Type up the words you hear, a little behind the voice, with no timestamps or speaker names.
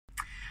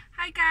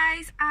Hi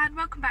guys, and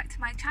welcome back to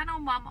my channel,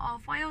 Mum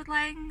of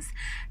Wildlings.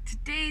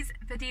 Today's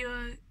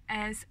video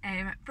is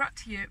brought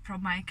to you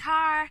from my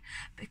car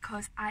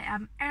because I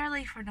am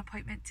early for an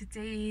appointment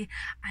today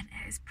and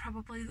it is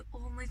probably the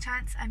only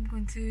chance I'm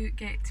going to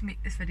get to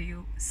make this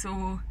video.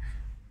 So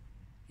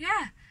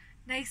yeah,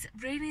 nice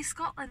rainy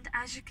Scotland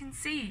as you can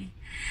see.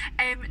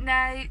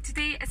 Now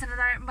today is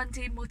another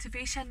Monday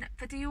motivation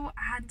video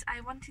and I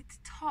wanted to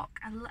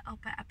talk a little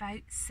bit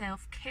about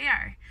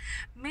self-care,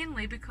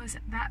 mainly because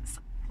that's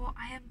what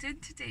I am doing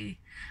today.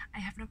 I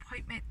have an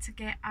appointment to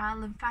get a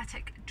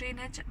lymphatic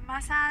drainage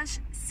massage,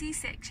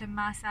 C-section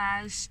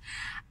massage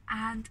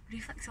and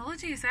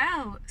reflexology as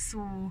well.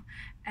 So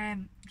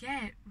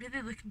yeah,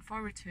 really looking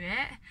forward to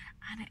it,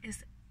 and it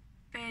is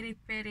very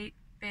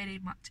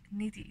much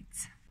needed.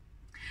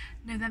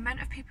 Now, the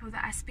amount of people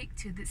that I speak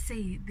to that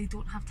say they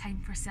don't have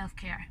time for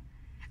self-care,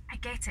 I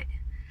get it.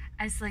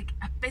 As like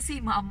a busy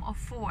mum of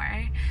 4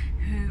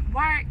 who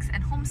works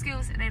and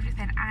homeschools and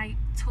everything, I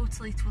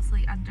totally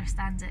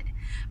understand it.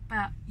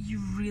 But you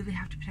really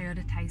have to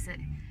prioritise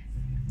it.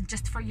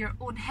 Just for your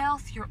own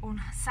health, your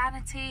own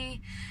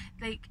sanity,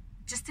 like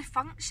just to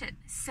function,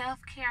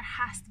 self-care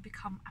has to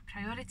become a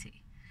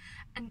priority.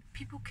 And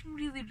people can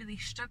really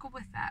struggle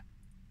with that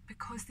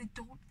because they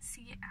don't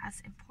see it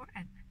as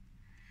important.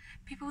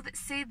 People that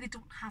say they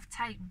don't have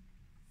time,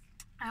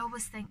 I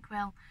always think,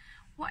 well,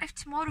 what if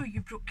tomorrow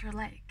you broke your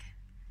leg?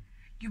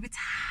 You would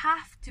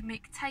have to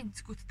make time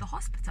to go to the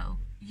hospital.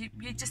 You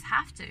just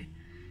have to.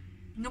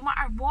 No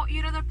matter what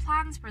your other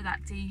plans were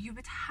that day, you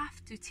would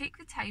have to take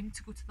the time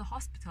to go to the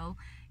hospital,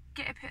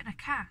 get it put in a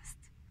cast.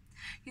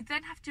 You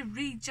then have to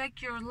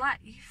rejig your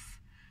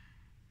life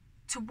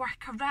to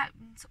work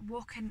around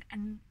walking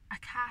in a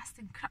cast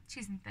and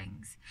crutches and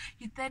things.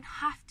 You then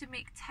have to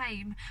make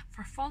time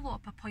for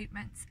follow-up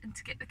appointments and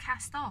to get the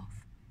cast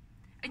off.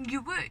 And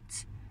you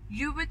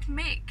would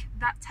make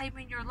that time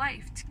in your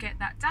life to get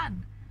that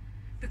done,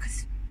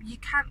 because you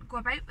can't go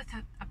about with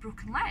a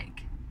broken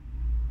leg.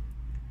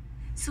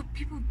 So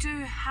people do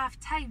have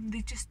time,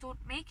 they just don't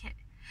make it.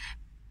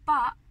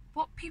 But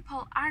what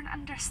people aren't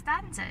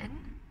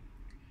understanding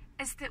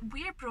is that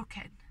we're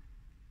broken.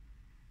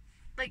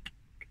 Like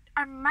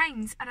our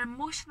minds, our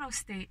emotional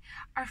state,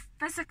 our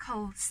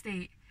physical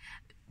state.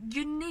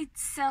 You need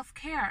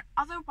self-care,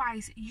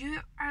 otherwise you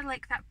are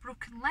like that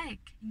broken leg.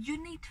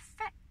 You need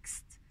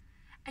fixed.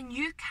 And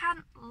you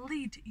can't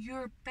lead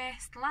your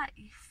best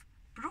life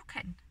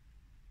broken.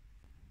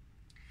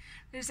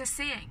 There's a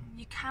saying,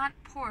 you can't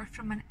pour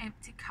from an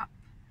empty cup,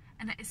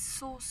 and it is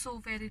so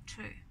very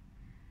true.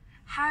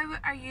 How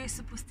are you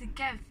supposed to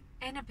give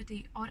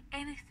anybody or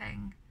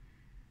anything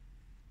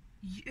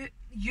you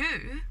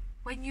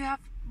when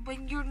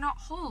you're not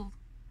whole,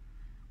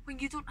 when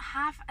you don't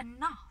have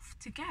enough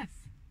to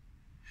give?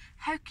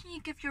 How can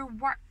you give your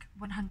work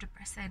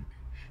 100%?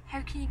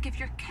 How can you give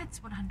your kids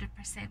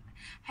 100%?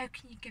 How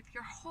can you give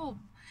your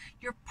home,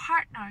 your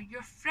partner,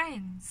 your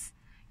friends,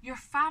 your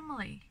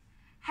family?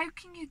 How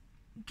can you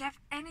give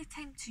any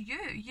time to you?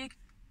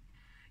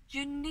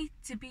 You need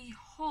to be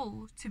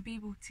whole to be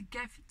able to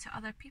give to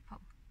other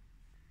people.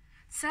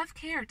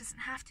 Self-care doesn't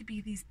have to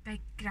be these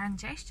big grand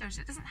gestures.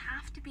 It doesn't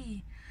have to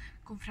be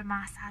going for a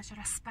massage or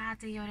a spa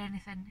day or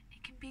anything.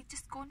 It can be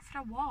just going for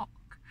a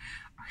walk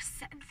or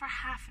sitting for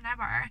half an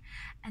hour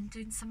and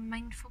doing some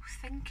mindful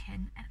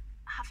thinking and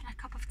having a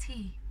cup of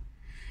tea.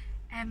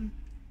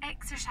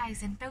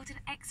 Exercising, building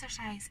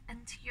exercise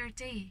into your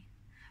day,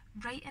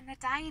 writing a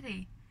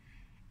diary.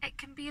 It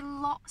can be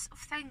lots of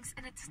things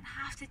and it doesn't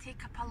have to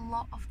take up a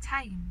lot of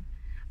time,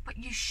 but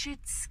you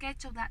should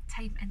schedule that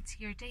time into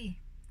your day.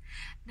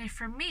 Now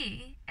for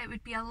me, it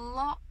would be a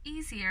lot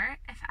easier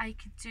if I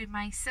could do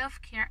my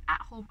self-care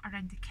at home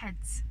around the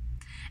kids.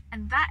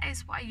 And that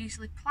is what I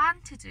usually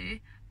plan to do,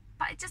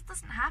 but it just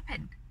doesn't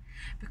happen.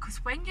 Because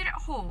when you're at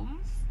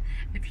home,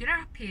 if you're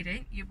a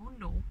parent, you will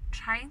know,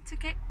 trying to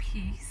get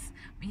peace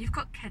when you've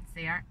got kids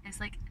there is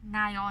like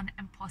nigh on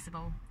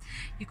impossible.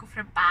 You go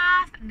for a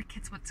bath and the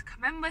kids want to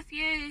come in with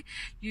you.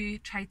 You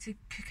try to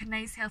cook a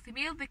nice healthy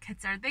meal, the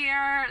kids are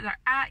there, they're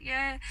at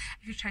you.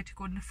 If you try to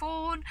go on the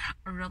phone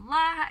or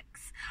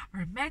relax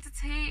or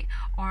meditate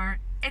or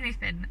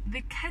anything,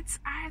 the kids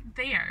are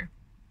there.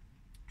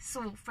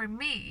 So for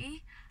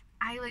me,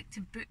 I like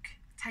to book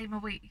time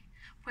away,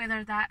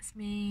 whether that's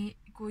me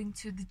going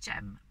to the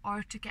gym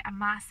or to get a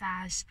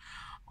massage,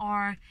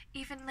 or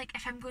even like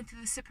if I'm going to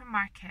the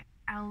supermarket,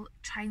 I'll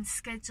try and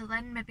schedule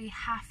in maybe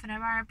half an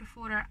hour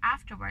before or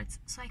afterwards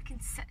so I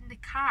can sit in the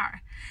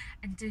car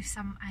and do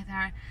some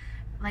either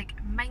like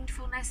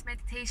mindfulness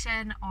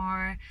meditation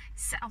or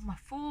sit on my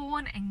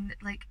phone and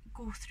like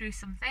go through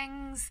some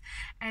things.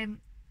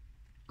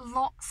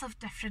 Lots of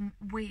different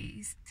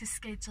ways to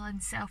schedule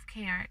in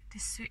self-care to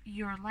suit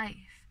your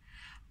life.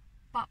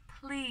 But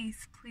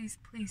please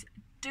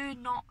do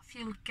not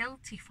feel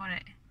guilty for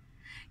it.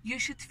 You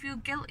should feel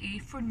guilty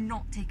for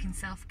not taking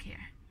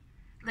self-care.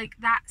 Like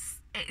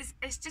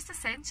it's just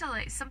essential.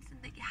 It's something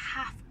that you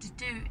have to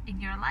do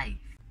in your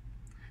life.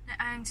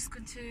 Now I'm just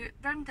going to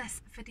round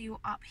this video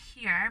up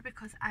here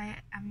because I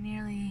am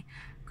nearly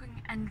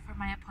booking in for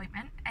my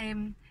appointment.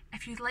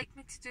 If you'd like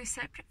me to do a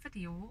separate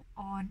video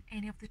on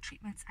any of the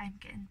treatments I'm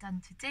getting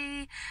done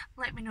today,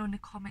 let me know in the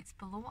comments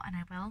below and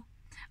I will.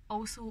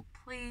 Also,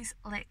 please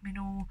let me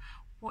know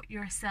what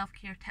your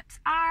self-care tips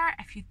are,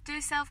 if you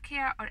do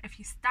self-care or if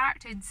you start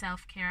doing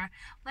self-care.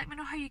 Let me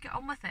know how you get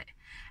on with it.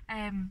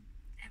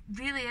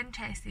 Really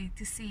interested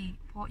to see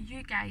what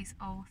you guys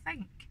all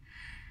think.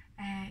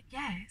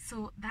 Yeah,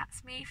 so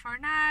that's me for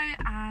now,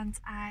 and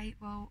I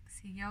will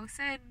see y'all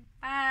soon.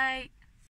 Bye.